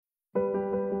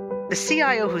The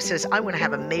CIO who says, I want to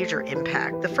have a major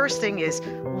impact, the first thing is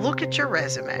look at your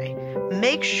resume.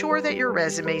 Make sure that your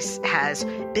resume has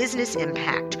business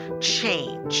impact,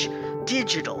 change,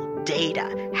 digital,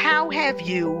 data. How have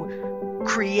you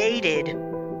created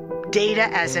data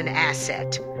as an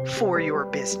asset for your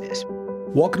business?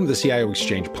 Welcome to the CIO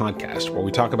Exchange podcast, where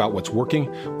we talk about what's working,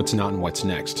 what's not, and what's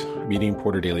next. I'm Dean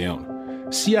Porter de Leon.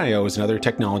 CIOs and other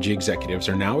technology executives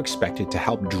are now expected to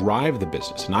help drive the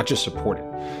business, not just support it.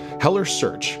 Heller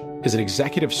Search is an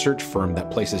executive search firm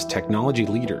that places technology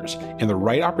leaders in the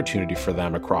right opportunity for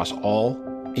them across all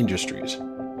industries.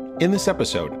 In this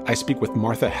episode, I speak with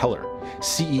Martha Heller,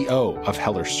 CEO of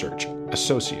Heller Search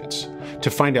Associates,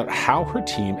 to find out how her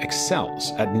team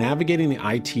excels at navigating the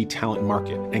IT talent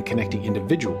market and connecting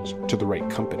individuals to the right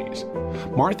companies.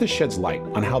 Martha sheds light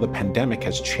on how the pandemic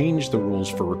has changed the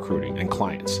rules for recruiting and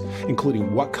clients,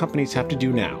 including what companies have to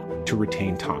do now to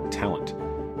retain top talent.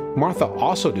 Martha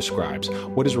also describes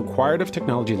what is required of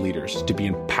technology leaders to be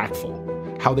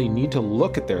impactful, how they need to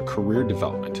look at their career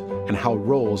development, and how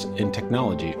roles in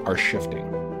technology are shifting.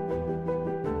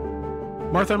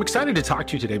 Martha, I'm excited to talk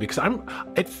to you today because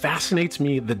it fascinates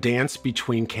me, the dance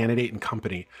between candidate and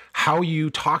company, how you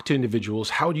talk to individuals,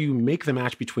 how do you make the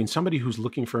match between somebody who's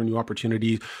looking for a new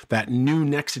opportunity, that new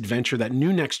next adventure, that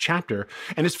new next chapter.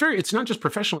 And it's not just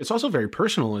professional, it's also very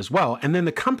personal as well. And then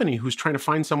the company who's trying to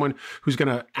find someone who's going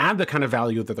to add the kind of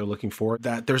value that they're looking for,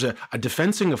 that there's a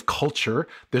defensing of culture.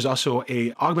 There's also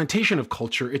a augmentation of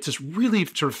culture. It's this really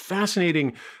sort of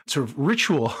fascinating sort of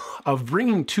ritual of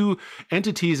bringing two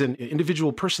entities and individual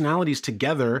personalities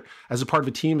together as a part of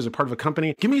a team, as a part of a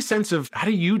company. Give me a sense of how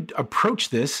do you approach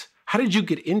this? How did you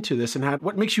get into this, and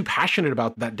what makes you passionate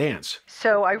about that dance?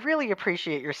 So I really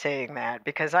appreciate your saying that,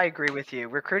 because I agree with you.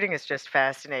 Recruiting is just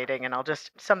fascinating. And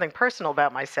something personal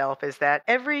about myself is that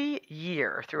every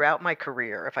year throughout my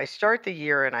career, if I start the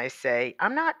year and I say,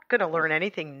 I'm not going to learn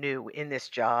anything new in this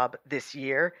job this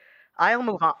year, I'll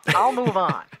move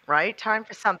on, right? Time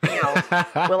for something else.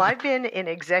 Well, I've been in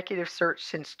executive search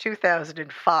since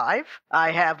 2005.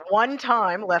 I have one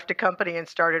time left a company and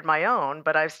started my own,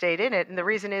 but I've stayed in it. And the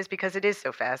reason is because it is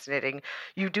so fascinating.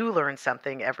 You do learn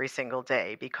something every single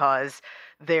day because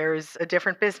there's a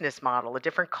different business model, a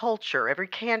different culture. Every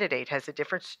candidate has a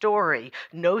different story.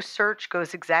 No search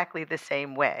goes exactly the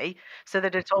same way, so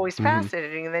that it's always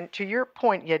fascinating. And then to your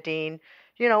point, Yadin,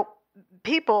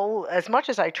 people, as much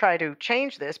as I try to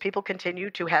change this, people continue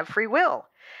to have free will.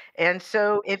 And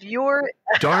so if you're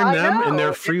darn them and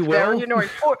their free will,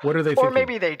 what are they thinking? Or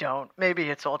maybe they don't. Maybe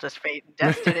it's all just fate and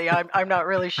destiny. I'm not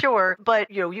really sure. But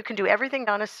you can do everything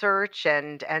on a search,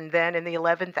 and then in the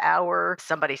 11th hour,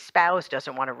 somebody's spouse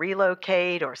doesn't want to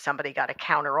relocate, or somebody got a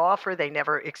counter offer they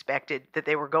never expected that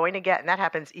they were going to get. And that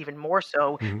happens even more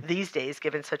so these days,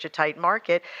 given such a tight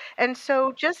market. And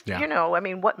so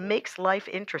what makes life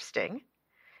interesting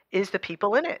is the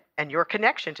people in it and your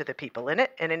connection to the people in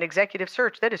it. And in executive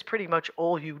search, that is pretty much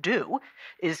all you do,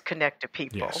 is connect to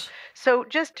people. Yes. So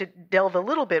just to delve a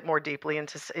little bit more deeply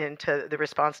into the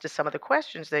response to some of the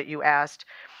questions that you asked,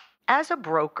 as a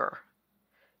broker,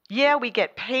 we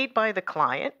get paid by the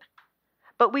client,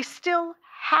 but we still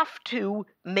have to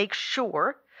make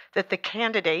sure that the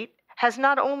candidate has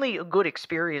not only a good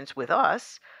experience with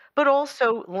us, but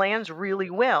also lands really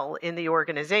well in the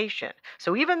organization.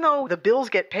 So even though the bills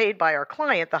get paid by our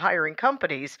client, the hiring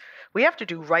companies, we have to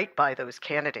do right by those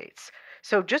candidates.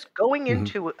 So just going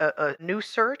into a new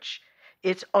search,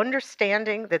 it's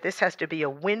understanding that this has to be a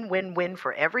win-win-win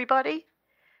for everybody,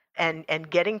 and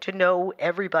getting to know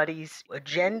everybody's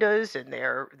agendas and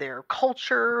their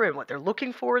culture and what they're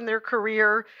looking for in their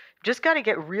career. Just got to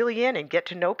get really in and get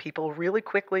to know people really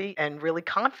quickly and really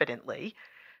confidently.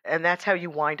 And that's how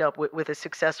you wind up with a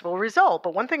successful result.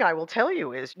 But one thing I will tell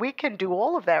you is we can do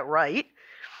all of that right.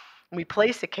 We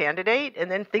place a candidate, and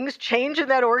then things change in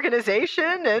that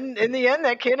organization. And in the end,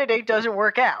 that candidate doesn't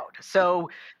work out.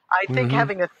 So I think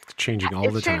it's changing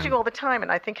all the time.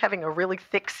 And I think having a really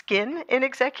thick skin in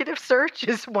executive search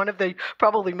is one of the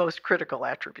probably most critical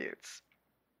attributes.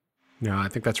 Yeah, I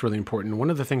think that's really important. One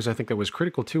of the things I think that was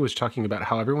critical too was talking about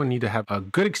how everyone need to have a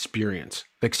good experience.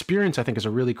 The experience, I think, is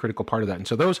a really critical part of that. And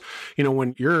so those,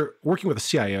 when you're working with a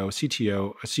CIO, a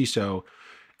CTO, a CISO,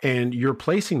 and you're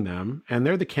placing them and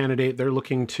they're the candidate, they're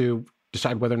looking to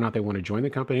decide whether or not they want to join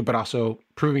the company, but also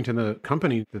proving to the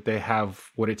company that they have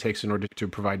what it takes in order to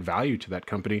provide value to that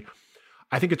company.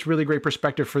 I think it's really great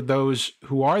perspective for those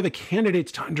who are the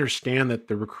candidates to understand that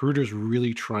the recruiter's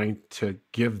really trying to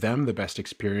give them the best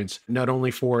experience, not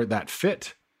only for that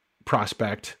fit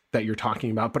prospect that you're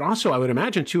talking about, but also I would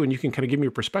imagine too, and you can kind of give me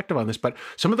your perspective on this, but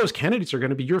some of those candidates are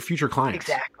going to be your future clients.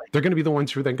 Exactly. They're going to be the ones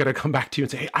who are then going to come back to you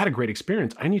and say, hey, I had a great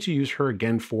experience. I need to use her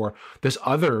again for this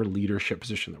other leadership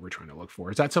position that we're trying to look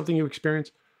for. Is that something you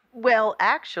experience? Well,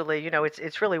 actually,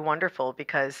 it's really wonderful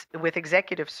because with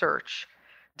executive search,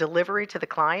 delivery to the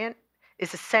client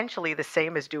is essentially the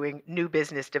same as doing new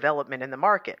business development in the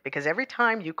market, because every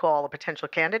time you call a potential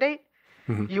candidate,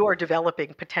 you are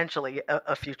developing potentially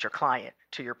a future client,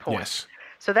 to your point. Yes.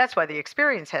 So that's why the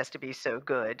experience has to be so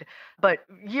good. But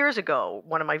years ago,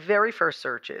 one of my very first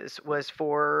searches was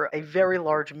for a very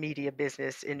large media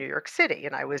business in New York City.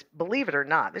 And I was, believe it or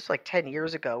not, this was like 10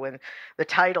 years ago, and the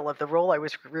title of the role I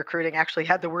was recruiting actually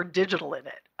had the word digital in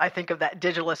it. I think of that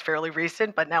digital as fairly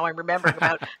recent, but now I'm remembering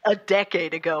about a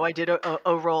decade ago, I did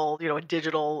a role, a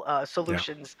digital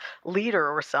solutions leader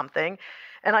or something.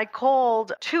 And I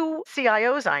called two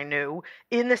CIOs I knew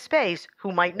in the space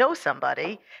who might know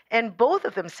somebody. And both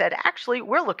of them said, actually,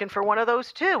 we're looking for one of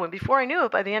those too. And before I knew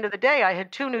it, by the end of the day, I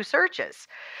had two new searches.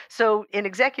 So in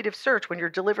executive search, when you're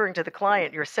delivering to the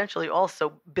client, you're essentially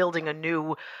also building a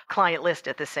new client list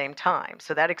at the same time.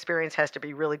 So that experience has to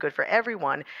be really good for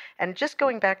everyone. And just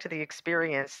going back to the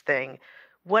experience thing,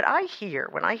 what I hear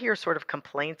when I hear sort of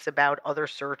complaints about other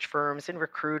search firms and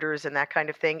recruiters and that kind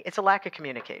of thing, it's a lack of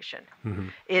communication.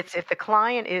 It's if the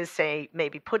client is, say,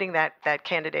 maybe putting that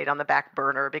candidate on the back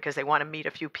burner because they want to meet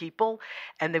a few people,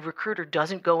 and the recruiter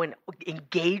doesn't go and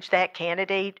engage that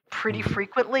candidate pretty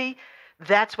frequently,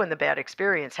 that's when the bad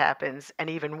experience happens. And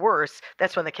even worse,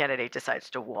 that's when the candidate decides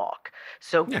to walk.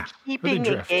 So keeping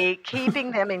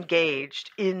them engaged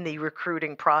in the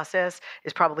recruiting process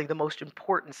is probably the most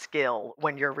important skill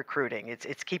when you're recruiting.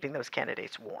 It's keeping those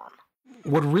candidates warm.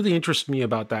 What really interests me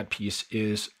about that piece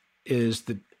is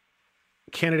that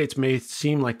candidates may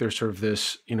seem like there's sort of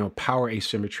this, power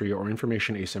asymmetry or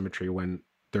information asymmetry when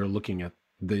they're looking at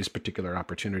these particular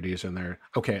opportunities, and they're,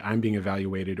 okay, I'm being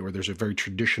evaluated, or there's a very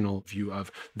traditional view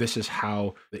of this is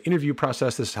how the interview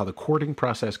process, this is how the courting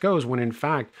process goes, when in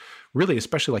fact, really,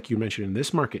 especially like you mentioned in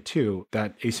this market too,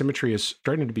 that asymmetry is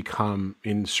starting to become,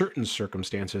 in certain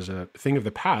circumstances, a thing of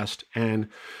the past. And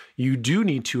you do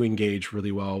need to engage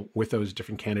really well with those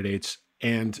different candidates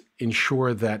and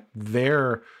ensure that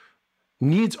their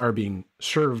needs are being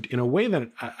served in a way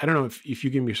that, I don't know if you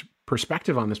give me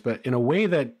perspective on this, but in a way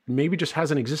that maybe just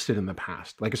hasn't existed in the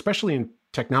past, like especially in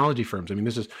technology firms. I mean,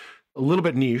 this is a little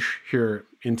bit niche here.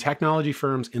 In technology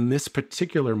firms, in this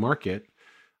particular market,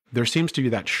 there seems to be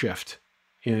that shift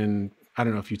in, I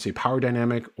don't know if you'd say power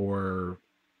dynamic or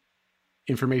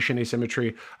information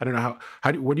asymmetry. I don't know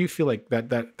what do you feel like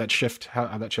that shift,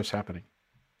 how that shift's happening?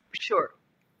 Sure.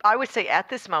 I would say at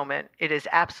this moment, it is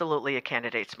absolutely a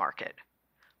candidate's market.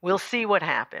 We'll see what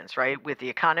happens, right? With the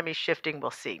economy shifting,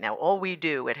 we'll see. Now, all we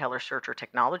do at Heller Search are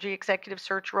technology executive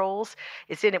search roles.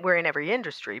 We're in every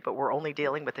industry, but we're only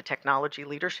dealing with the technology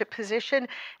leadership position.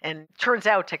 And turns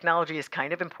out technology is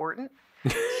kind of important.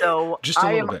 So just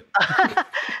a little bit.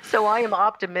 So I am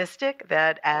optimistic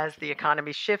that as the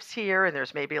economy shifts here and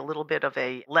there's maybe a little bit of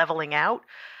a leveling out,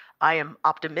 I am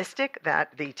optimistic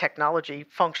that the technology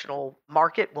functional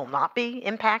market will not be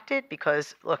impacted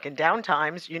because, look, in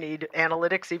downtimes, you need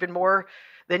analytics even more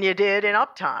than you did in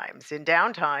uptimes. In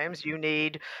downtimes, you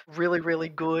need really, really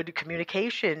good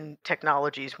communication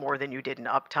technologies more than you did in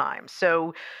uptimes.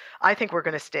 So I think we're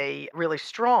going to stay really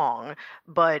strong.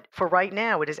 But for right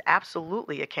now, it is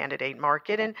absolutely a candidate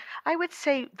market. And I would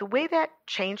say the way that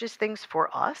changes things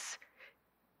for us,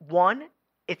 one,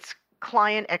 it's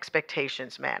client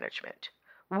expectations management.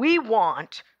 We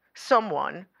want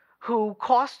someone who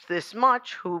costs this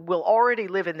much, who will already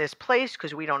live in this place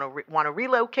because we don't want to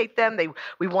relocate them.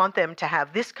 We want them to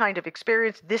have this kind of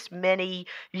experience, this many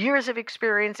years of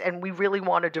experience, and we really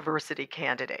want a diversity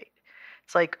candidate.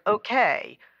 It's like,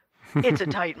 okay, it's a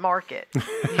tight market.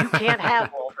 You can't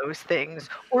have all those things,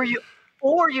 or you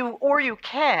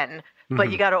can,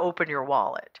 but you got to open your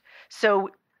wallet. So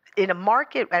in a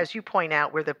market, as you point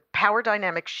out, where the power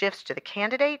dynamic shifts to the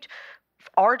candidate,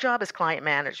 our job is client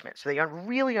management. So they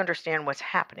really understand what's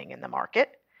happening in the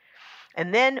market.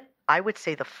 And then I would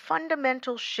say the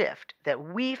fundamental shift that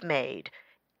we've made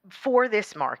for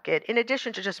this market, in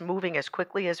addition to just moving as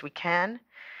quickly as we can,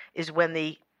 is when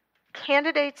the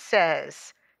candidate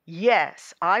says,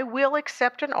 yes, I will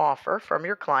accept an offer from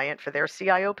your client for their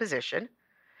CIO position,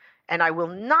 and I will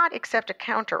not accept a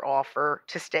counter offer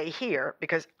to stay here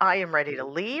because I am ready to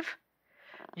leave.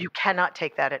 You cannot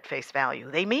take that at face value.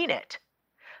 They mean it.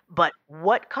 But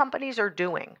what companies are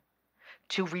doing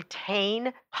to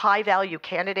retain high-value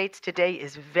candidates today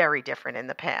is very different in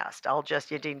the past. I'll just,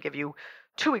 Yadin, give you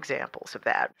Two examples of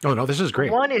that. Oh, no, this is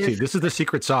great. One is, See, this is the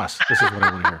secret sauce. This is what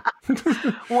I want to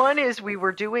hear. one is we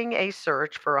were doing a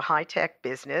search for a high-tech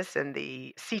business, and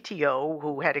the CTO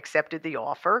who had accepted the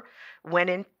offer went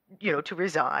in, to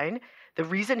resign. The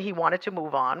reason he wanted to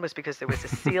move on was because there was a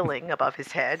ceiling above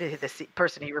his head. The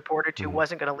person he reported to Mhm.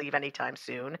 wasn't going to leave anytime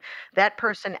soon. That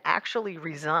person actually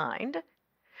resigned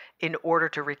in order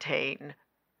to retain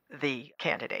the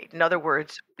candidate. In other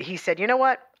words, he said, you know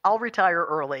what? I'll retire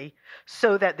early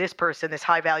so that this person, this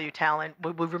high value talent,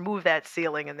 will remove that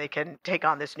ceiling and they can take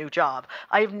on this new job.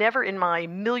 I've never in my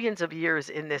millions of years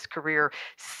in this career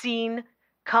seen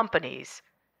companies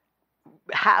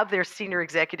have their senior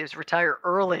executives retire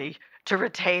early to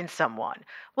retain someone.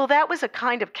 Well, that was a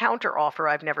kind of counter offer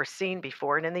I've never seen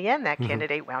before. And in the end, that Mhm.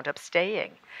 candidate wound up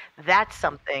staying. That's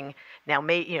something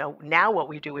now what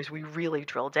we do is we really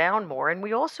drill down more. And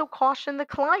we also caution the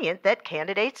client that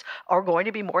candidates are going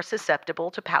to be more susceptible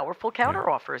to powerful Yeah. counter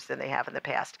offers than they have in the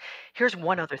past. Here's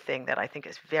one other thing that I think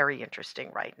is very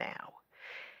interesting right now.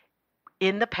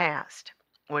 In the past,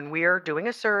 when we're doing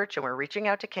a search and we're reaching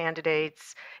out to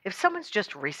candidates, if someone's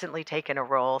just recently taken a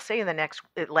role, say in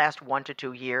the last 1 to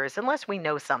 2 years, unless we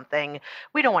know something,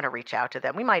 we don't want to reach out to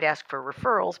them. We might ask for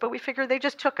referrals, but we figure they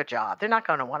just took a job. They're not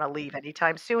going to want to leave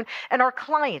anytime soon. And our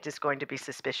client is going to be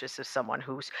suspicious of someone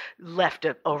who's left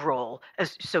a role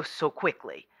so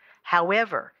quickly.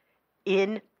 However,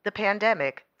 in the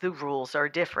pandemic, the rules are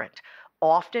different.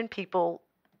 Often people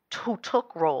who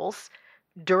took roles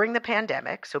during the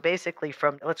pandemic, so basically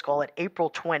from, let's call it April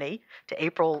 20 to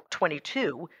April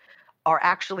 22, are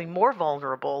actually more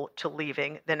vulnerable to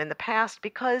leaving than in the past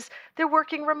because they're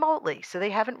working remotely. So they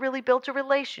haven't really built a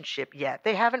relationship yet.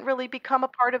 They haven't really become a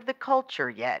part of the culture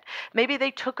yet. Maybe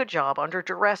they took a job under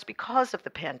duress because of the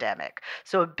pandemic.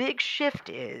 So a big shift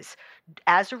is,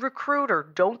 as a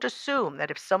recruiter, don't assume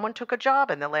that if someone took a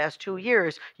job in the last 2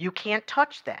 years, you can't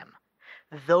touch them.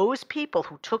 Those people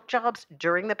who took jobs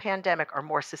during the pandemic are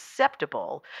more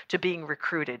susceptible to being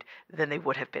recruited than they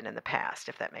would have been in the past,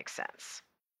 if that makes sense.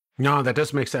 No, that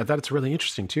does make sense. That's really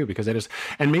interesting too, because it is,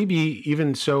 and maybe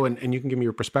even so, and you can give me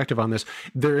your perspective on this,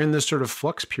 they're in this sort of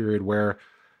flux period where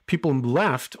people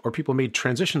left or people made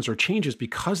transitions or changes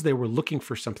because they were looking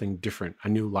for something different, a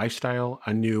new lifestyle,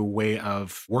 a new way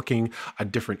of working, a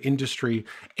different industry.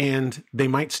 And they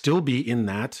might still be in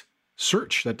that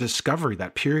search, that discovery,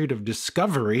 that period of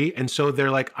discovery. And so they're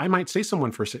like, I might say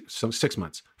someone for 6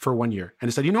 months, for 1 year.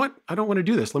 And said, you know what? I don't want to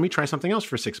do this. Let me try something else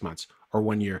for 6 months or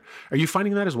 1 year. Are you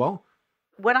finding that as well?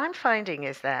 What I'm finding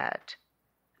is that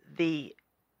the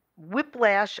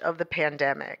whiplash of the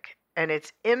pandemic and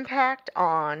its impact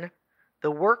on the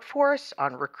workforce,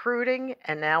 on recruiting,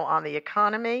 and now on the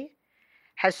economy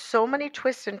has so many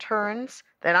twists and turns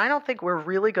that I don't think we're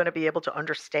really going to be able to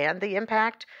understand the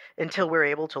impact until we're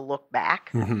able to look back.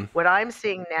 Mm-hmm. What I'm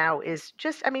seeing now is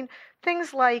just,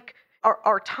 things like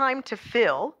our time to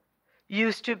fill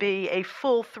used to be a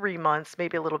full 3 months,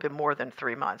 maybe a little bit more than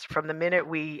 3 months, from the minute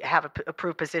we have a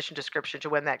approved position description to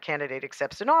when that candidate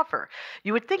accepts an offer.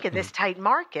 You would think in this tight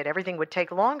market, everything would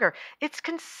take longer. It's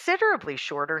considerably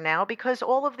shorter now because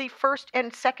all of the first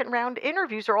and second round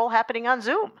interviews are all happening on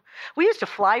Zoom. We used to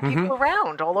fly people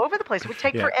around all over the place. It would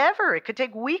take forever. It could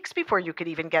take weeks before you could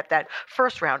even get that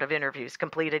first round of interviews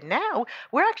completed. Now,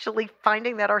 we're actually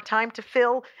finding that our time to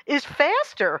fill is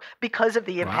faster because of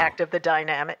the impact of the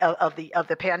dynamic of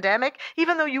the pandemic,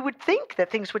 even though you would think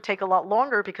that things would take a lot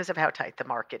longer because of how tight the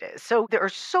market is. So there are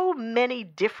so many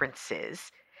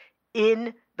differences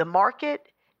in the market,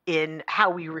 in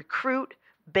how we recruit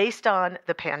based on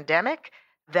the pandemic,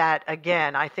 that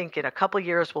again, I think in a couple of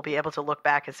years we'll be able to look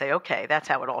back and say, okay, that's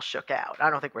how it all shook out. I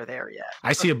don't think we're there yet.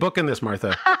 I see a book in this,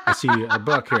 Martha. I see a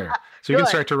book here. So you can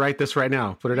start to write this right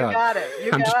now. Put it out. Got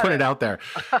it. I'm just putting it out there.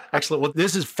 Excellent. Well,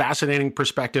 this is fascinating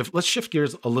perspective. Let's shift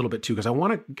gears a little bit too, because I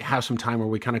want to have some time where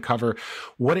we kind of cover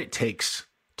what it takes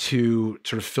to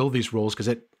sort of fill these roles.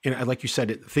 Because like you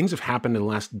said, things have happened in the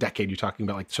last decade. You're talking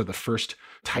about like sort of the first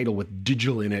title with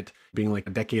digital in it being like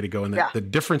a decade ago. And the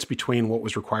difference between what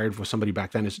was required for somebody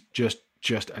back then is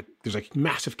there's a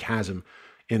massive chasm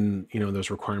in,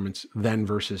 those requirements then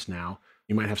versus now.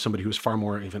 You might have somebody who's far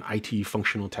more of an IT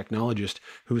functional technologist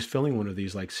who's filling one of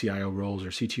these like CIO roles or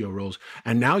CTO roles.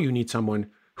 And now you need someone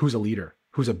who's a leader,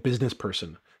 who's a business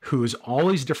person, who's all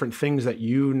these different things that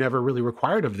you never really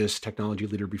required of this technology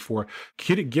leader before.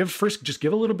 Could it give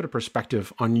a little bit of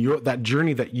perspective on that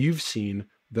journey that you've seen,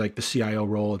 like the CIO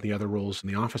role and the other roles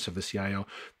in the office of the CIO,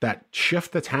 that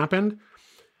shift that's happened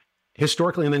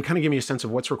historically, and then kind of give me a sense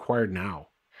of what's required now.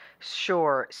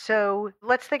 Sure. So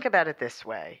let's think about it this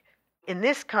way. In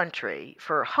this country,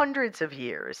 for hundreds of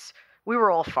years, We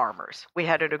were all farmers. We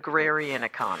had an agrarian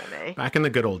economy. Back in the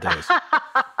good old days.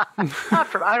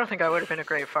 I don't think I would have been a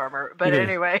great farmer, but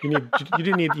anyway. You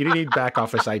didn't need back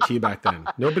office IT back then.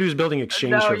 Nobody was building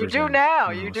exchange servers. No, you do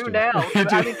now. You do now.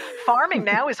 I mean, farming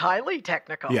now is highly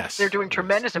technical. Yes. They're doing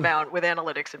tremendous amount with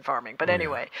analytics in farming. But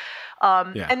anyway,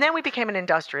 and then we became an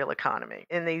industrial economy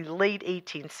in the late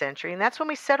 18th century. And that's when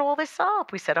we set all this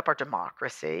up. We set up our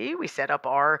democracy. We set up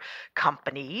our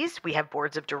companies. We have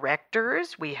boards of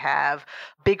directors. We have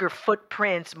bigger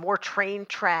footprints, more train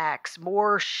tracks,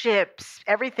 more ships,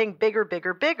 everything bigger,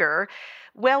 bigger, bigger.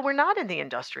 Well, we're not in the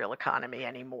industrial economy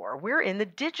anymore. We're in the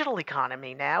digital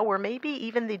economy now, or maybe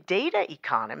even the data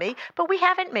economy, but we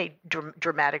haven't made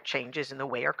dramatic changes in the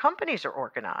way our companies are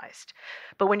organized.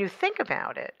 But when you think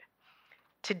about it,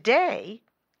 today,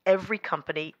 every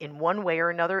company in one way or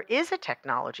another is a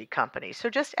technology company. So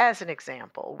just as an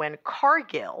example, when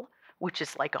Cargill, which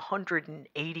is like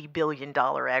 $180 billion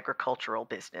agricultural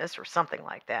business or something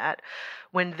like that,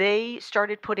 when they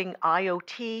started putting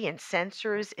IoT and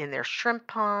sensors in their shrimp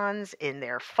ponds, in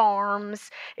their farms,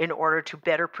 in order to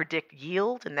better predict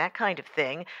yield and that kind of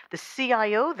thing, the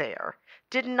CIO there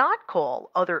did not call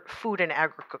other food and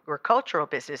agricultural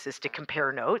businesses to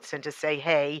compare notes and to say,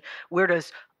 hey, where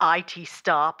does IT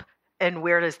stop and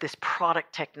where does this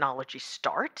product technology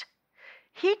start?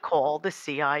 He called the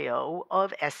CIO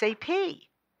of SAP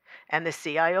and the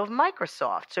CIO of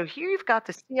Microsoft. So here you've got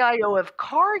the CIO of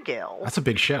Cargill. That's a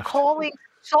big shift. Calling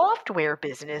software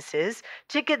businesses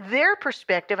to get their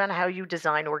perspective on how you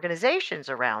design organizations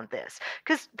around this.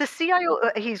 Because the CIO,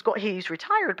 he's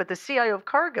retired, but the CIO of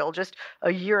Cargill just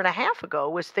a year and a half ago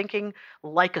was thinking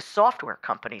like a software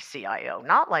company CIO,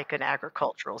 not like an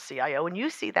agricultural CIO. And you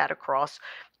see that across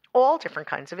all different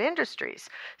kinds of industries.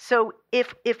 So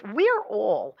if we're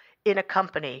all in a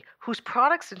company whose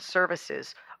products and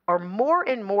services are more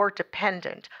and more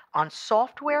dependent on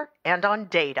software and on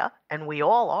data, and we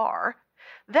all are,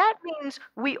 that means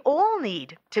we all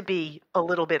need to be a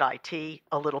little bit IT,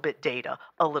 a little bit data,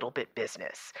 a little bit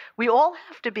business. We all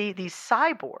have to be these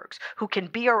cyborgs who can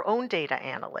be our own data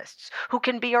analysts, who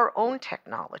can be our own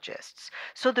technologists.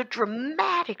 So the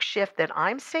dramatic shift that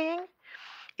I'm seeing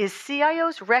is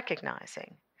CIOs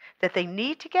recognizing that they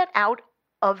need to get out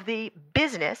of the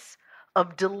business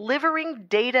of delivering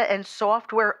data and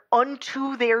software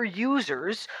unto their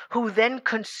users who then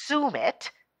consume it,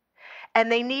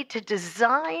 and they need to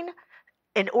design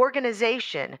an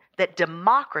organization that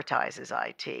democratizes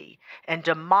IT and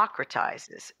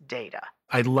democratizes data.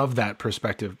 I love that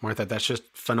perspective, Martha. That's just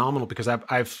phenomenal because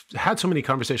I've had so many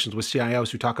conversations with CIOs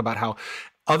who talk about how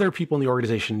other people in the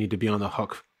organization need to be on the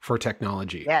hook for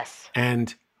technology. Yes.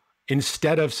 And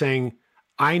instead of saying,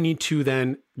 I need to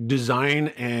then design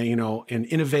and, and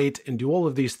innovate and do all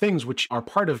of these things, which are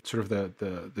part of sort of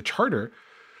the charter.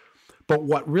 But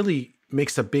what really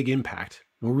makes a big impact,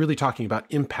 and we're really talking about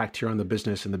impact here on the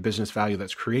business and the business value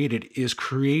that's created, is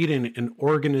creating an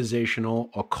organizational,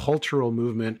 a cultural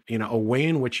movement, a way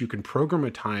in which you can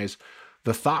programatize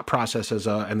the thought processes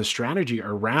and the strategy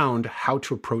around how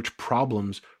to approach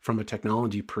problems from a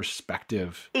technology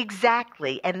perspective.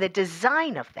 Exactly. And the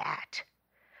design of that.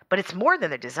 But it's more than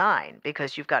the design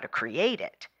because you've got to create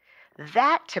it.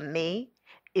 That, to me,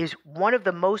 is one of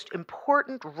the most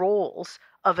important roles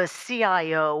of a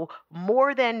CIO,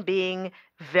 more than being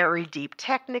very deep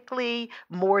technically,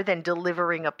 more than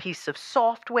delivering a piece of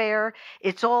software.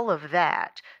 It's all of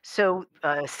that. So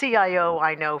a CIO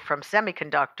I know from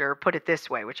Semiconductor put it this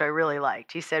way, which I really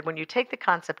liked. He said, when you take the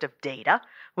concept of data,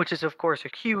 which is, of course,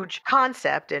 a huge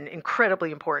concept and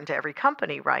incredibly important to every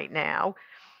company right now,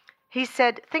 he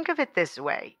said, think of it this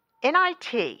way. In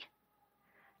IT,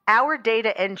 our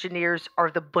data engineers are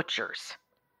the butchers.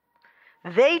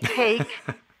 They take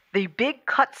the big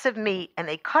cuts of meat and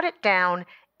they cut it down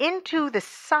into the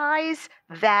size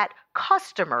that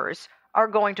customers are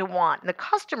going to want. And the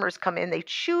customers come in, they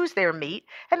choose their meat,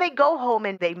 and they go home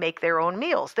and they make their own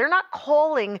meals. They're not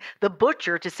calling the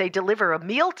butcher to say, deliver a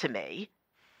meal to me.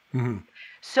 Mm-hmm.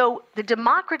 So the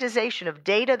democratization of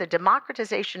data, the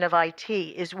democratization of IT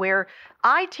is where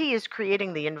IT is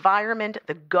creating the environment,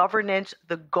 the governance,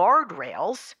 the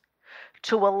guardrails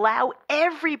to allow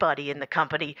everybody in the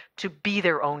company to be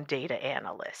their own data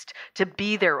analyst, to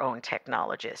be their own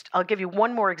technologist. I'll give you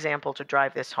one more example to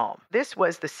drive this home. This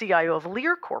was the CIO of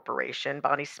Lear Corporation,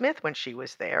 Bonnie Smith, when she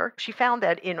was there. She found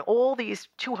that in all these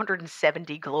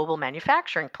 270 global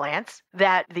manufacturing plants,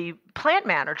 that the plant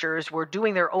managers were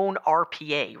doing their own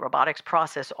RPA, robotics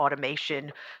process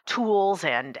automation tools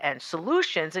and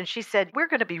solutions. And she said, we're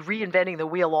going to be reinventing the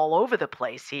wheel all over the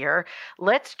place here.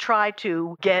 Let's try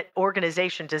to get organization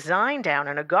design down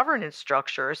and a governance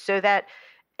structure so that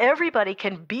Everybody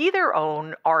can be their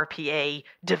own RPA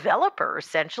developer,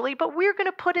 essentially, but we're going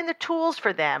to put in the tools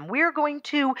for them. We're going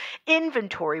to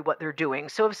inventory what they're doing.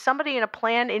 So if somebody in a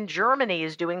plan in Germany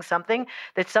is doing something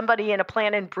that somebody in a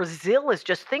plan in Brazil is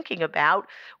just thinking about,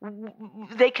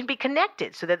 they can be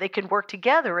connected so that they can work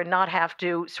together and not have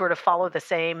to sort of follow the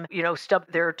same, stub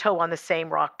their toe on the same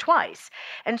rock twice.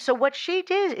 And so what she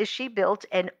did is she built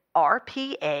an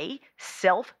RPA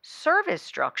self-service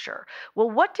structure.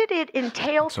 Well, what did it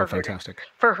entail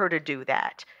for her to do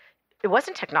that? It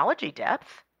wasn't technology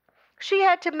depth. She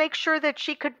had to make sure that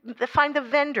she could find the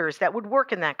vendors that would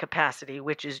work in that capacity,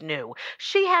 which is new.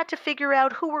 She had to figure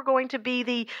out who were going to be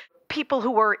the people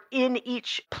who were in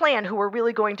each plan, who were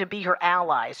really going to be her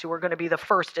allies, who were going to be the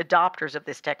first adopters of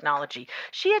this technology.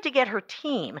 She had to get her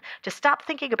team to stop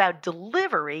thinking about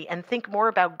delivery and think more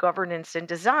about governance and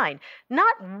design.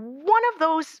 Not one of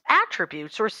those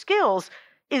attributes or skills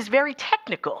is very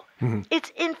technical. Mm-hmm. It's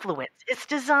influence, it's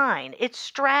design, it's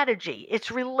strategy,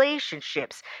 it's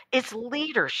relationships, it's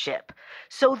leadership.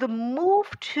 So the move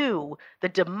to the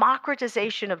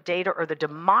democratization of data or the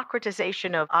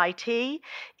democratization of IT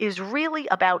is really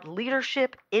about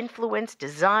leadership, influence,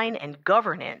 design, and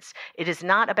governance. It is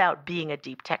not about being a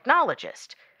deep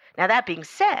technologist. Now, that being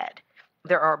said,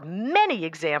 there are many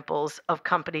examples of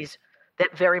companies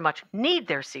that very much need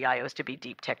their CIOs to be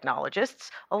deep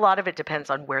technologists. A lot of it depends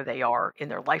on where they are in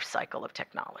their life cycle of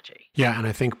technology. Yeah, and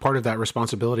I think part of that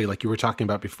responsibility, like you were talking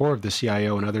about before, of the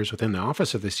CIO and others within the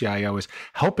office of the CIO is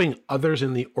helping others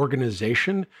in the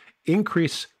organization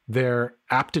increase their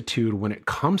aptitude when it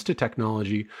comes to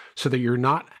technology so that you're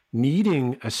not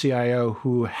needing a CIO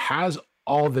who has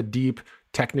all the deep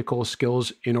technical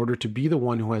skills in order to be the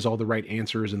one who has all the right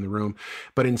answers in the room,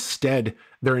 but instead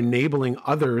they're enabling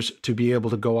others to be able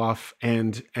to go off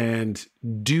and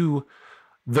do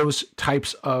those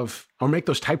types of, or make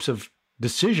those types of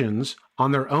decisions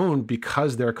on their own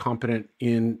because they're competent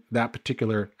in their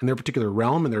particular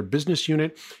realm, in their business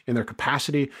unit, in their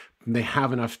capacity. And they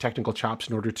have enough technical chops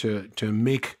in order to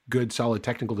make good, solid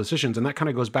technical decisions. And that kind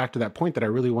of goes back to that point that I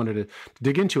really wanted to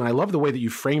dig into. And I love the way that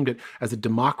you framed it as a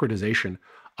democratization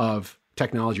of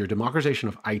technology or democratization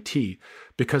of IT,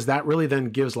 because that really then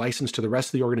gives license to the rest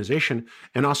of the organization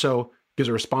and also gives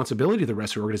a responsibility to the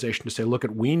rest of the organization to say, look,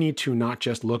 we need to not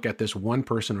just look at this one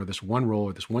person or this one role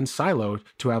or this one silo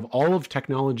to have all of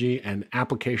technology and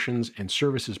applications and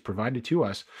services provided to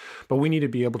us, but we need to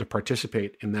be able to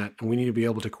participate in that. And we need to be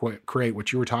able to create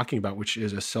what you were talking about, which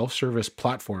is a self-service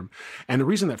platform. And the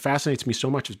reason that fascinates me so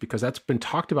much is because that's been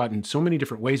talked about in so many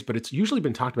different ways, but it's usually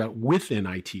been talked about within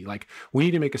IT. Like, we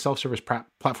need to make a self-service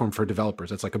platform for developers.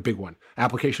 That's like a big one.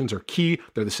 Applications are key.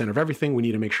 They're the center of everything. We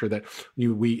need to make sure that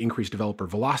we increase developer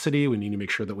velocity. We need to make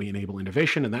sure that we enable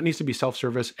innovation, and that needs to be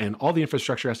self-service, and all the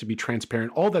infrastructure has to be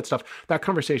transparent, all that stuff. That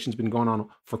conversation's been going on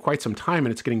for quite some time,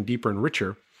 and it's getting deeper and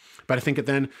richer. But I think that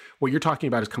then what you're talking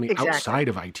about is coming outside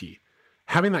of IT.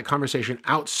 Having that conversation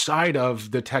outside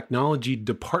of the technology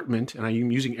department, and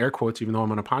I'm using air quotes even though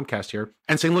I'm on a podcast here,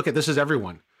 and saying, look, this is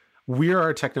everyone. We are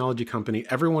a technology company.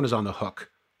 Everyone is on the hook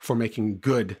for making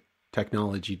good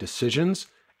technology decisions,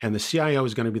 and the CIO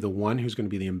is going to be the one who's going to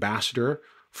be the ambassador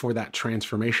for that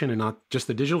transformation, and not just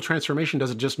the digital transformation.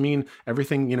 Doesn't just mean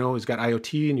everything, has got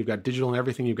IoT and you've got digital and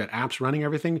everything, you've got apps running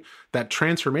everything. That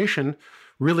transformation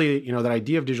really, that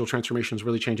idea of digital transformation is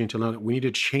really changing to know that we need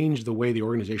to change the way the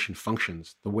organization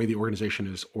functions, the way the organization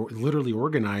is literally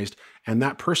organized, and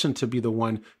that person to be the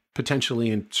one potentially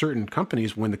in certain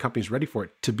companies, when the company's ready for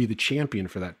it, to be the champion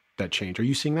for that change. Are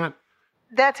you seeing that?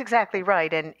 That's exactly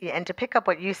right. And to pick up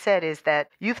what you said is that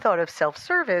you've thought of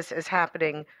self-service as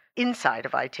happening inside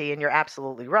of IT, and you're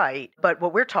absolutely right. But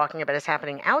what we're talking about is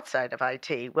happening outside of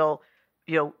IT. Well,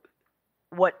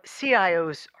 what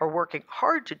CIOs are working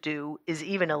hard to do is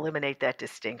even eliminate that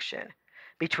distinction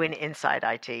between inside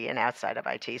IT and outside of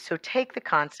IT. So take the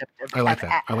concept of,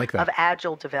 of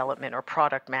agile development or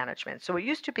product management. So it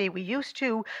used to be, we used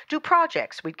to do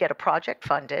projects. We'd get a project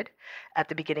funded at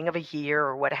the beginning of a year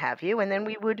or what have you, and then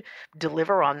we would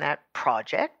deliver on that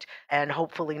project and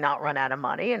hopefully not run out of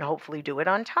money and hopefully do it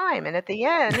on time. And at the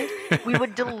end, we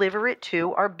would deliver it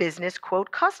to our business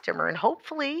quote customer. And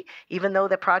hopefully, even though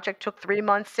the project took 3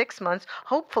 months, 6 months,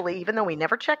 hopefully, even though we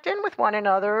never checked in with one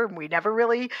another, we never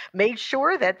really made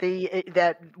sure that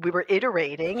that we were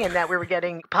iterating and that we were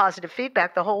getting positive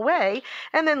feedback the whole way.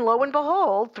 And then lo and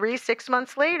behold, 3-6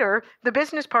 months later, the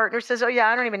business partner says, oh yeah,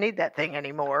 I don't even need that thing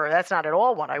anymore. That's not at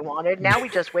all what I wanted. Now we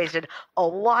just wasted a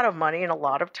lot of money and a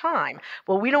lot of time.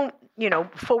 Well, we don't,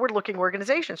 forward-looking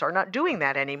organizations are not doing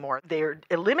that anymore. They're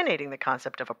eliminating the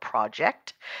concept of a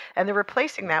project and they're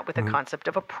replacing that with the concept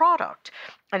of a product.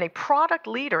 And a product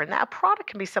leader, and that product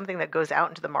can be something that goes out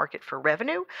into the market for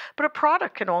revenue, but a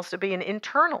product can also be an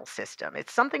internal system.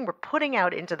 It's something we're putting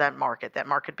out into that market. That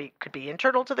market could be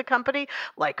internal to the company,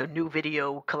 like a new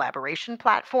video collaboration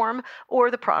platform, or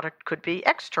the product could be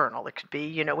external. It could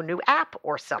be, a new app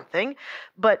or something.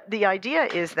 But the idea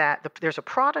is that there's a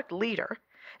product leader,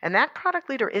 and that product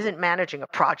leader isn't managing a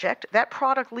project. That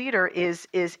product leader is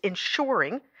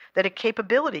ensuring that a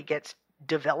capability gets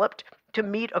developed to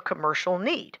meet a commercial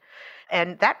need.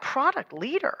 And that product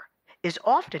leader is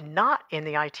often not in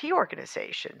the IT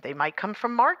organization. They might come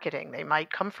from marketing. They might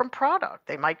come from product.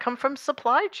 They might come from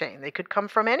supply chain. They could come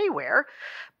from anywhere.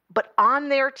 But on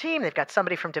their team, they've got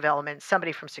somebody from development,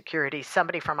 somebody from security,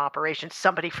 somebody from operations,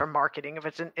 somebody from marketing if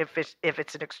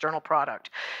it's an external product.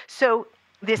 So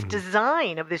this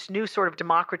design of this new sort of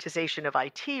democratization of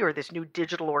IT, or this new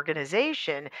digital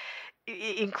organization,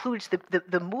 includes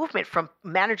the movement from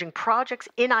managing projects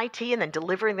in IT and then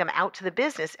delivering them out to the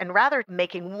business, and rather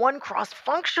making one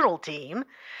cross-functional team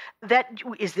that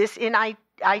is this in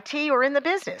IT or in the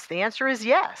business? The answer is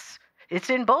yes. It's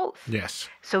in both. Yes.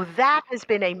 So that has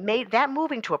been that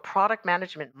moving to a product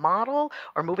management model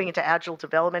or moving into agile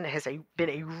development has been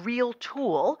a real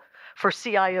tool for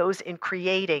CIOs in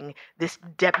creating this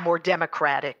more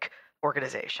democratic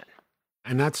organization.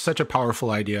 And that's such a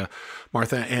powerful idea,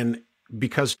 Martha. And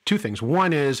because two things.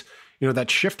 One is,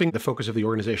 that shifting the focus of the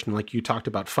organization, like you talked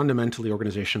about, fundamentally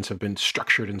organizations have been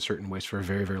structured in certain ways for a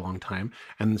very, very long time.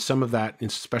 And some of that,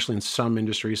 especially in some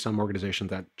industries, some organizations,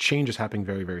 that change is happening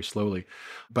very, very slowly.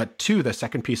 But two, the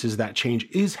second piece is that change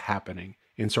is happening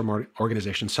in some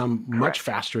organizations, some much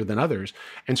faster than others.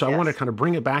 And so I want to kind of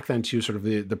bring it back then to sort of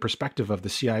the perspective of the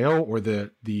CIO, or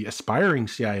the aspiring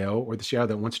CIO, or the CIO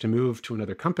that wants to move to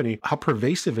another company. How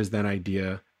pervasive is that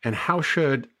idea? And how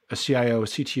should a CIO,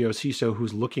 CTO, CISO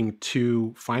who's looking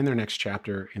to find their next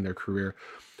chapter in their career,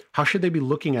 how should they be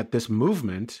looking at this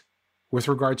movement with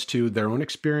regards to their own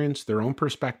experience, their own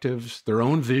perspectives, their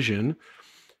own vision,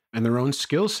 and their own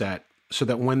skill set, so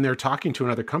that when they're talking to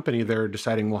another company, they're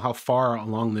deciding, well, how far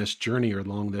along this journey or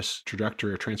along this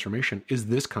trajectory or transformation is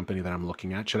this company that I'm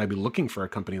looking at? Should I be looking for a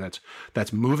company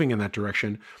that's moving in that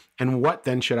direction? And what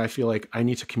then should I feel like I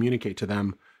need to communicate to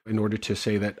them in order to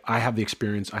say that I have the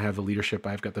experience, I have the leadership,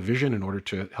 I've got the vision in order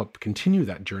to help continue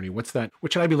that journey? What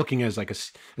should I be looking at as like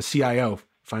a CIO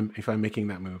if I'm making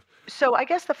that move? So I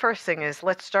guess the first thing is,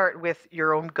 let's start with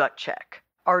your own gut check.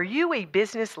 Are you a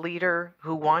business leader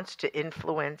who wants to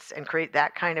influence and create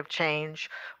that kind of change?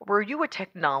 Or are you a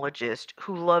technologist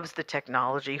who loves the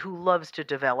technology, who loves to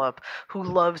develop, who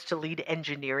loves to lead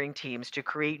engineering teams to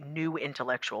create new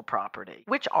intellectual property?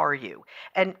 Which are you?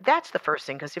 And that's the first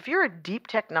thing, because if you're a deep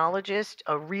technologist,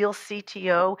 a real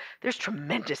CTO, there's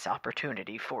tremendous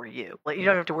opportunity for you. You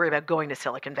don't have to worry about going to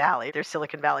Silicon Valley. There's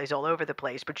Silicon Valleys all over the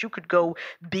place, but you could go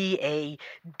be a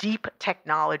deep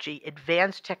technology,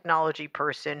 advanced technology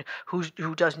person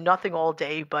who does nothing all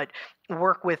day but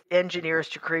work with engineers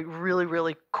to create really,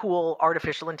 really cool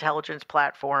artificial intelligence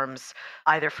platforms,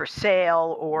 either for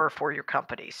sale or for your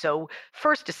company. So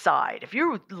first decide, if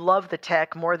you love the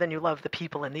tech more than you love the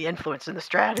people and the influence and the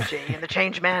strategy and the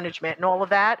change management and all of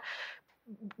that,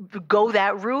 go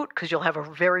that route, because you'll have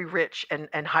a very rich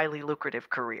and highly lucrative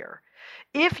career.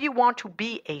 If you want to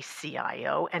be a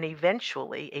CIO and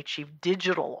eventually a chief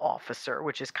digital officer,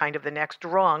 which is kind of the next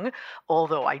rung,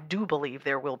 although I do believe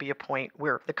there will be a point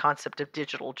where the concept of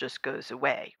digital just goes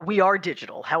away. We are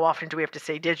digital. How often do we have to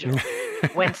say digital?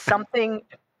 When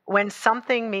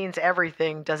something means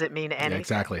everything, does it mean anything? Yeah,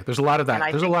 exactly. There's a lot of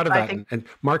that. And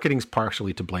marketing's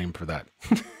partially to blame for that.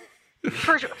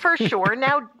 For sure.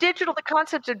 Now, the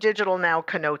concept of digital now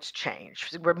connotes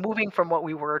change. We're moving from what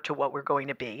we were to what we're going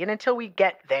to be. And until we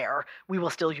get there, we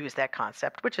will still use that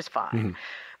concept, which is fine. Mm-hmm.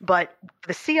 But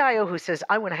the CIO who says,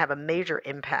 I want to have a major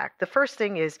impact, the first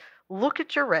thing is look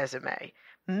at your resume.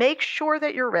 Make sure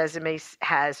that your resume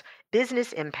has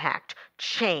business impact,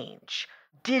 change,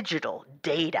 digital,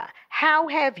 data. How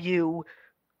have you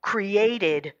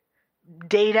created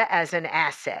data as an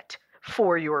asset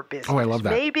for your business? Oh, I love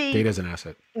that. Data as an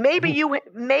asset. Maybe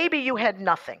you had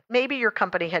nothing. Maybe your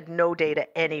company had no data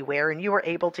anywhere, and you were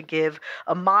able to give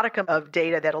a modicum of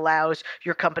data that allows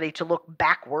your company to look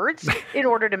backwards in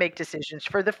order to make decisions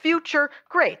for the future.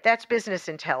 Great, that's business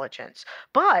intelligence.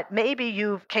 But maybe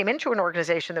you came into an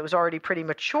organization that was already pretty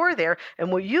mature there,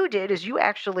 and what you did is you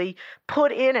actually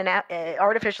put in an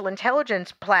artificial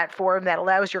intelligence platform that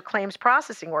allows your claims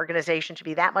processing organization to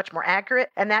be that much more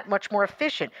accurate and that much more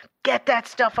efficient. Get that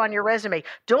stuff on your resume.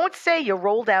 Don't say you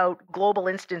rolled out global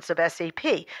instance of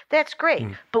SAP. That's great.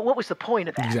 But what was the point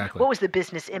of that? Exactly. What was the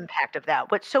business impact of that?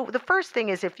 So the first thing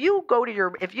is if you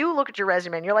look at your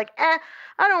resume and you're like, I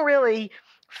don't really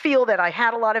feel that I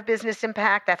had a lot of business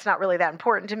impact, that's not really that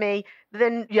important to me,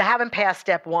 then you haven't passed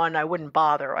step one. I wouldn't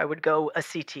bother. I would go a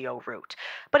CTO route.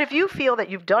 But if you feel that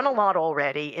you've done a lot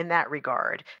already in that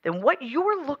regard, then what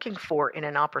you're looking for in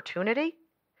an opportunity,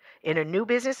 in a new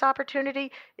business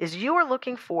opportunity, is you are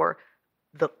looking for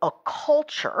a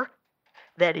culture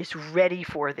that is ready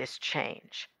for this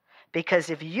change. Because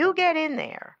if you get in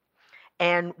there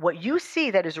and what you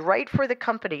see that is right for the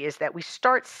company is that we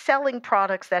start selling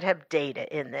products that have data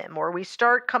in them, or we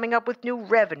start coming up with new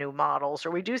revenue models, or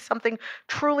we do something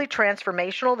truly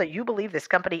transformational that you believe this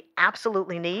company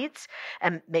absolutely needs,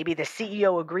 and maybe the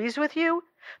CEO agrees with you,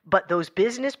 but those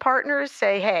business partners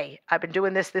say, hey, I've been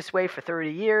doing this way for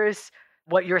 30 years.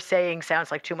 What you're saying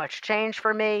sounds like too much change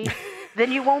for me.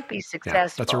 Then you won't be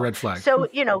successful. Yeah, that's a red flag. So,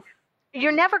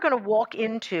 you're never going to walk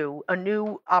into a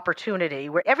new opportunity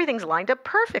where everything's lined up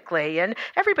perfectly and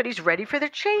everybody's ready for the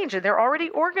change and they're already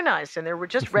organized and they're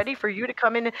just ready for you to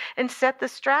come in and set the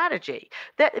strategy.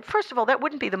 That, first of all, that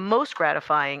wouldn't be the most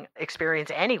gratifying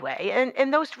experience anyway,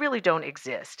 and those really don't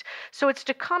exist. So it's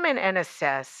to come in and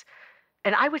assess.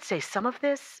 And I would say some of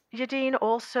this, Yadin,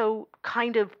 also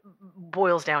kind of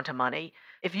boils down to money.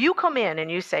 If you come in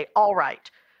and you say, all right,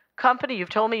 company, you've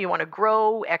told me you want to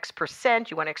grow X percent,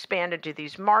 you want to expand into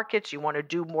these markets, you want to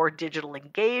do more digital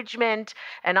engagement,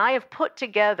 and I have put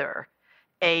together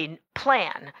a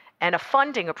plan and a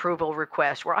funding approval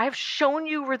request where I've shown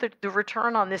you the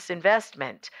return on this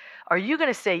investment. Are you going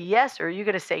to say yes or are you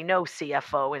going to say no,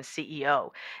 CFO and CEO?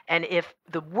 And if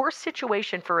the worst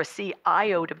situation for a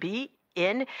CIO to be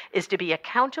in is to be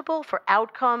accountable for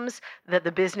outcomes that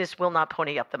the business will not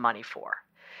pony up the money for.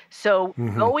 So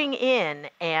going in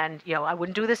and, I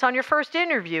wouldn't do this on your first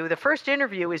interview. The first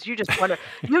interview is you just want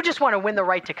to win the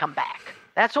right to come back.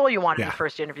 That's all you want in the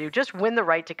first interview. Just win the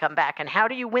right to come back. And how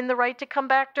do you win the right to come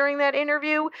back during that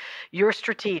interview? You're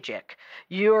strategic.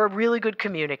 You're a really good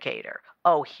communicator.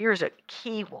 Oh, here's a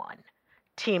key one.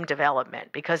 Team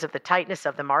development. Because of the tightness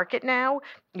of the market now,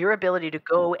 your ability to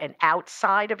go and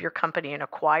outside of your company and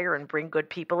acquire and bring good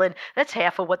people in, that's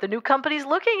half of what the new company's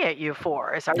looking at you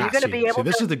for. Are you going to be able to...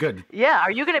 This is the good. Yeah.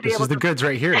 Are you going to be able to... This is the goods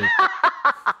right here.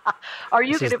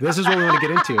 This is what we want to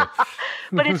get into.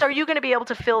 But are you going to be able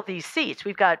to fill these seats?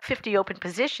 We've got 50 open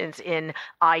positions in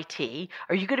IT.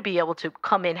 Are you going to be able to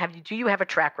come in? Do you have a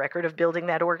track record of building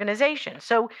that organization?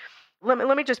 So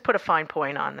let me just put a fine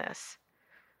point on this.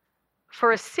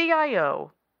 For a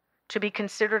CIO to be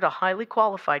considered a highly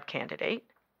qualified candidate,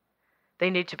 they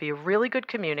need to be a really good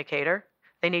communicator.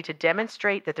 They need to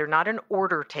demonstrate that they're not an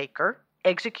order taker,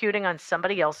 executing on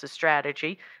somebody else's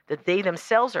strategy, that they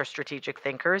themselves are strategic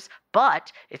thinkers,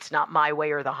 but it's not my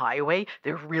way or the highway.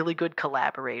 They're really good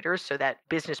collaborators, so that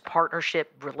business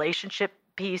partnership relationship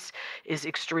piece is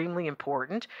extremely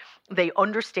important. They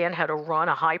understand how to run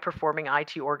a high-performing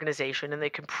IT organization, and they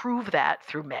can prove that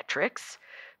through metrics.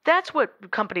 That's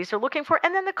what companies are looking for.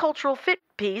 And then the cultural fit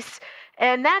piece.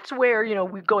 And that's where,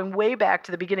 we're going way back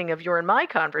to the beginning of your and my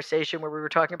conversation where we were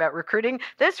talking about recruiting.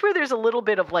 That's where there's a little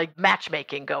bit of like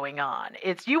matchmaking going on.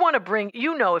 It's you want to bring,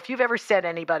 if you've ever set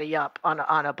anybody up on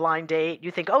a blind date, you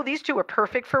think, oh, these two are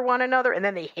perfect for one another. And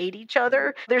then they hate each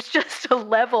other. There's just a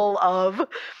level of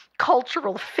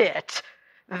cultural fit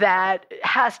that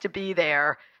has to be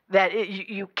there that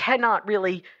you cannot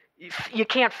really, you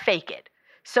can't fake it.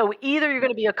 So either you're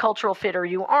going to be a cultural fit or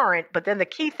you aren't, but then the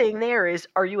key thing there is,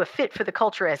 are you a fit for the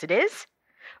culture as it is?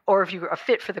 Or if you're a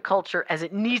fit for the culture as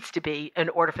it needs to be in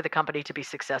order for the company to be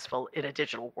successful in a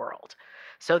digital world?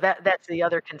 So that's the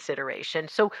other consideration.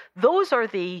 So those are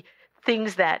the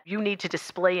things that you need to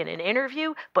display in an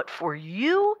interview. But for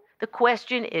you, the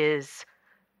question is,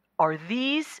 are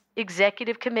these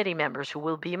executive committee members who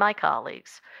will be my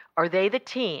colleagues, are they the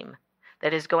team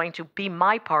that is going to be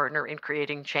my partner in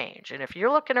creating change? And if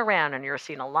you're looking around and you're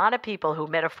seeing a lot of people who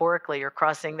metaphorically are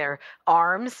crossing their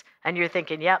arms and you're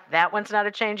thinking, yep, that one's not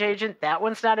a change agent, that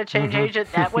one's not a change agent,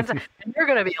 that one's, and you're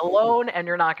going to be alone and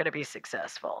you're not going to be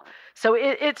successful. So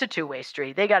it's a two-way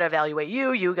street. They got to evaluate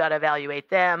you got to evaluate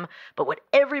them. But what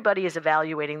everybody is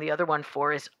evaluating the other one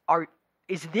for is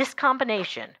this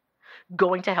combination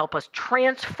going to help us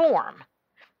transform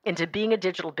into being a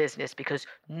digital business, because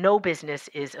no business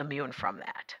is immune from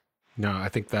that. No, I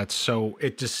think that's so,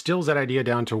 it distills that idea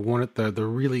down to one of the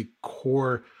really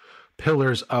core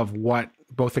pillars of what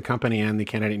both the company and the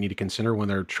candidate need to consider when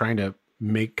they're trying to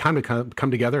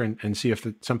come together and see if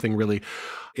something really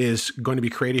is going to be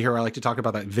created here. I like to talk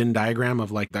about that Venn diagram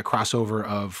of like that crossover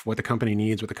of what the company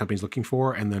needs, what the company's looking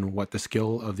for, and then what the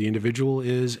skill of the individual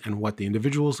is and what the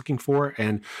individual is looking for.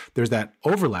 And there's that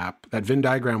overlap, that Venn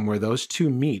diagram where those two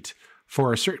meet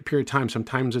for a certain period of time.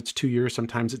 Sometimes it's 2 years,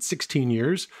 sometimes it's 16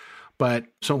 years. But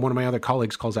one of my other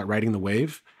colleagues calls that riding the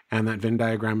wave. And that Venn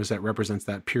diagram represents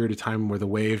that period of time where the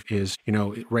wave is,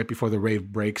 right before the wave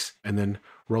breaks and then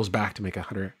rolls back, to make a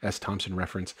Hunter S. Thompson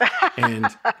reference.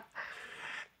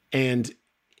 And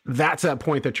that's that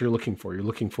point that you're looking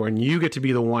for. And you get to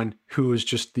be the one who is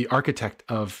just the architect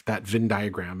of that Venn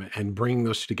diagram and bringing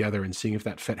those together and seeing if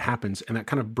that fit happens. And that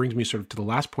kind of brings me sort of to the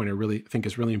last point I really think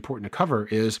is really important to cover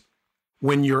is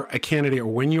when you're a candidate or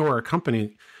when you're a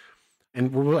company.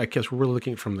 And I guess we're really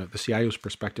looking from the CIO's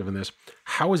perspective in this.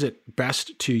 How is it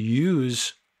best to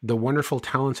use the wonderful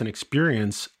talents and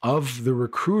experience of the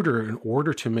recruiter in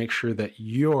order to make sure that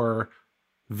your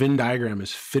Venn diagram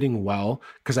is fitting well?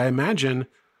 Because I imagine,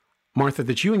 Martha,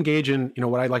 that you engage in,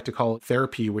 what I like to call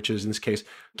therapy, which is in this case,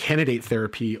 candidate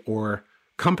therapy or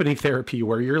company therapy,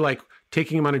 where you're like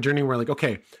taking them on a journey where like,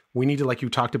 okay, we need to, like you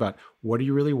talked about, what do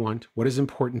you really want? What is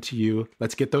important to you?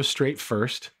 Let's get those straight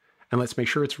first. And let's make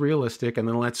sure it's realistic. And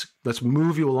then let's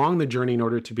move you along the journey in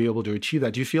order to be able to achieve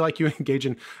that. Do you feel like you engage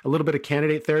in a little bit of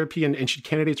candidate therapy? And should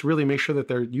candidates really make sure that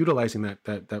they're utilizing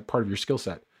that part of your skill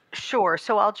set? Sure.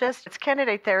 So it's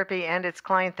candidate therapy and it's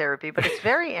client therapy, but it's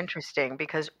very interesting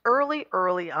because early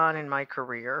on in my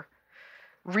career,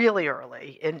 really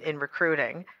early in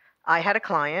recruiting, I had a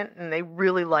client and they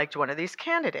really liked one of these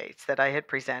candidates that I had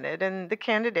presented. And the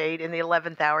candidate in the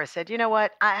 11th hour said, you know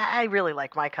what, I really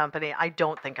like my company. I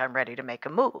don't think I'm ready to make a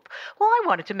move. Well, I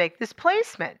wanted to make this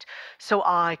placement. So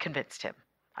I convinced him.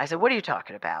 I said, what are you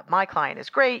talking about? My client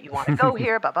is great. You want to go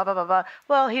here, blah, blah, blah, blah, blah.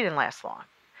 Well, he didn't last long.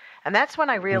 And that's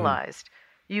when I realized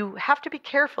you have to be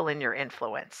careful in your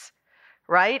influence.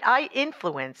 Right? I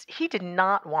influenced. He did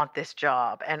not want this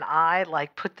job. And I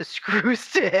put the screws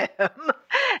to him.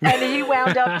 And he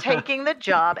wound up taking the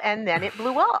job and then it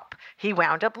blew up. He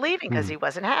wound up leaving because he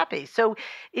wasn't happy. So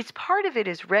it's part of it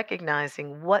is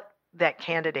recognizing what that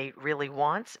candidate really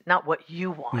wants, not what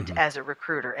you want as a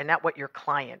recruiter and not what your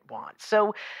client wants.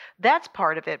 So that's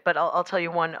part of it. But I'll tell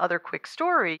you one other quick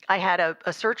story. I had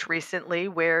a search recently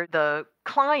where the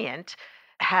client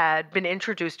had been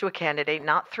introduced to a candidate,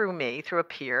 not through me, through a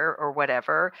peer or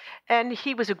whatever. And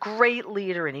he was a great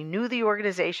leader and he knew the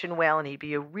organization well and he'd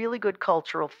be a really good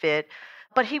cultural fit.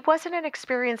 But he wasn't an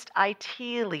experienced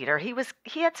IT leader.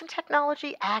 He had some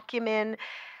technology acumen.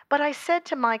 But I said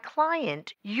to my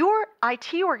client, your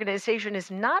IT organization is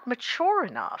not mature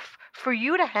enough for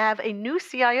you to have a new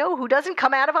CIO who doesn't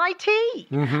come out of IT.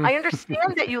 I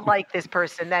understand that you like this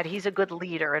person, that he's a good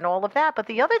leader and all of that. But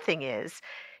the other thing is,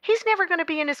 he's never going to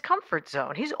be in his comfort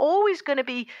zone. He's always going to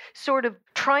be sort of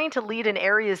trying to lead in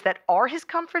areas that are his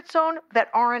comfort zone that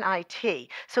aren't IT.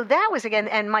 So that was, again,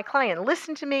 and my client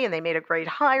listened to me and they made a great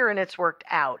hire and it's worked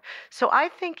out. So I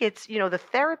think it's, the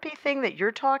therapy thing that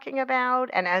you're talking about.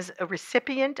 And as a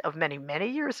recipient of many, many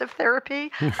years of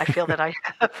therapy, I feel that I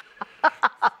have,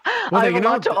 I have a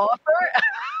lot to offer.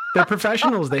 They're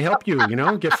professionals. They help you,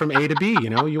 get from A to B.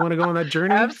 You want to go on that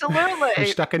journey? Absolutely. You're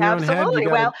stuck in your own head.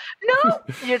 Well, no,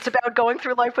 it's about going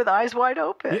through life with eyes wide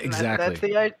open.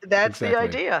 Exactly. That's the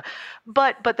idea.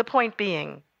 But the point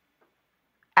being,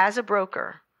 as a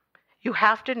broker, you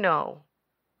have to know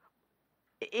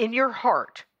in your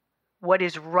heart what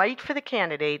is right for the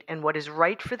candidate and what is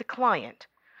right for the client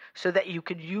so that you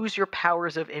can use your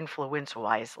powers of influence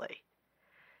wisely.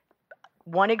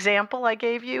 One example I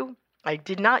gave you, I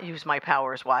did not use my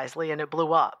powers wisely and it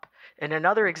blew up. In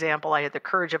another example, I had the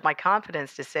courage of my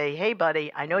confidence to say, hey,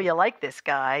 buddy, I know you like this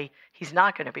guy. He's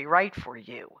not going to be right for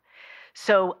you.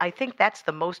 So I think that's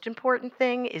the most important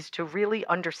thing, is to really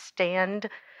understand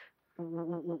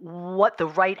what the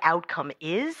right outcome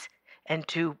is and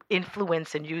to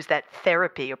influence and use that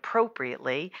therapy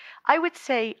appropriately. I would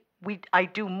say I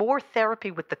do more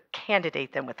therapy with the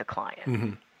candidate than with the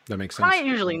client. That makes sense. Client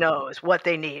usually knows what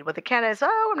they need. What the candidate is,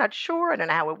 I'm not sure. I don't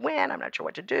know how it went. I'm not sure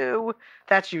what to do.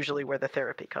 That's usually where the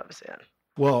therapy comes in.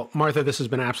 Well, Martha, this has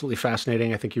been absolutely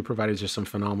fascinating. I think you provided just some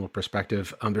phenomenal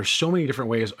perspective. There's so many different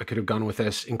ways I could have gone with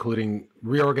this, including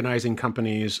reorganizing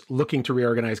companies, looking to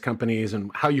reorganize companies,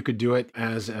 and how you could do it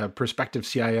as a prospective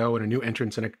CIO and a new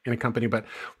entrant in a company. But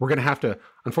we're going to have to,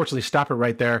 unfortunately, stop it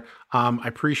right there. I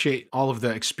appreciate all of the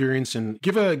experience, and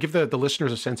give the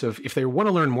listeners a sense of, if they want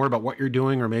to learn more about what you're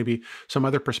doing or maybe some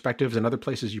other perspectives and other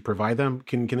places you provide them,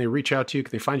 can they reach out to you?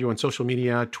 Can they find you on social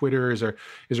media, Twitter? Is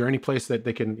there any place that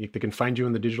they can find you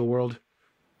in the digital world?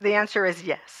 The answer is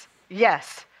yes.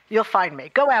 Yes. You'll find me.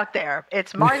 Go out there.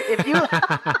 It's if you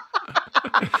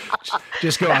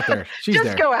just go out there. She's just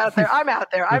there. go out there. I'm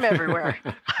out there. I'm everywhere.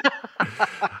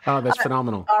 Oh, that's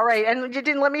phenomenal. All right. And you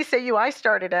didn't let me say I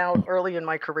started out early in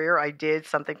my career. I did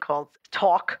something called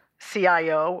Talk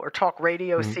CIO or Talk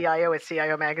Radio CIO at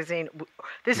CIO Magazine.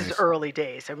 This is early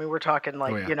days. I mean, we're talking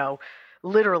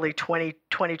literally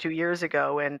 22 years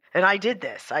ago. And I did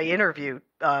this. I interviewed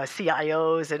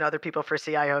CIOs and other people for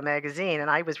CIO Magazine. And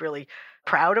I was really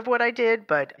proud of what I did,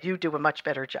 but you do a much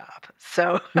better job.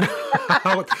 So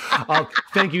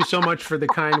thank you so much for the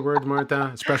kind words,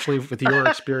 Martha, especially with your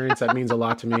experience. That means a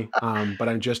lot to me. But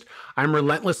I'm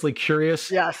relentlessly curious.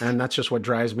 Yes. And that's just what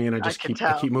drives me. And I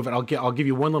keep moving. I'll give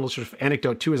you one little sort of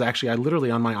anecdote too, is actually I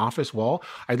literally on my office wall,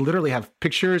 I literally have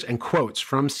pictures and quotes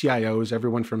from CIOs,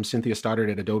 everyone from Cynthia Stoddard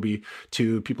at Adobe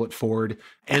to people at Ford,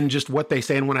 and just what they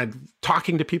say. And when I'm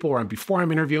talking to people or before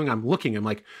I'm interviewing, I'm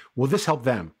like, will this help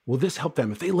them? Will this help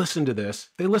them? If they listen to this,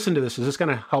 is this going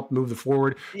to help move them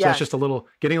forward? So Yes. that's just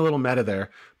getting a little meta there,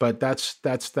 but that's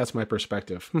my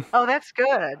perspective. Oh, that's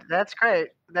good. That's great.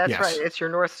 That's Yes. right. It's your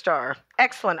North Star.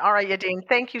 Excellent. All right, Yadin,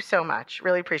 thank you so much.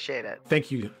 Really appreciate it.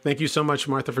 Thank you. Thank you so much,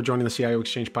 Martha, for joining the CIO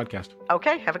Exchange podcast.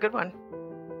 Okay, have a good one.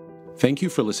 Thank you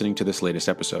for listening to this latest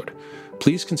episode.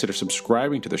 Please consider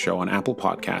subscribing to the show on Apple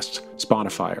Podcasts,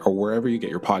 Spotify, or wherever you get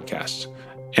your podcasts.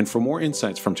 And for more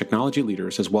insights from technology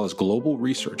leaders as well as global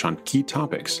research on key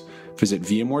topics, visit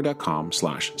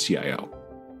vmware.com/CIO.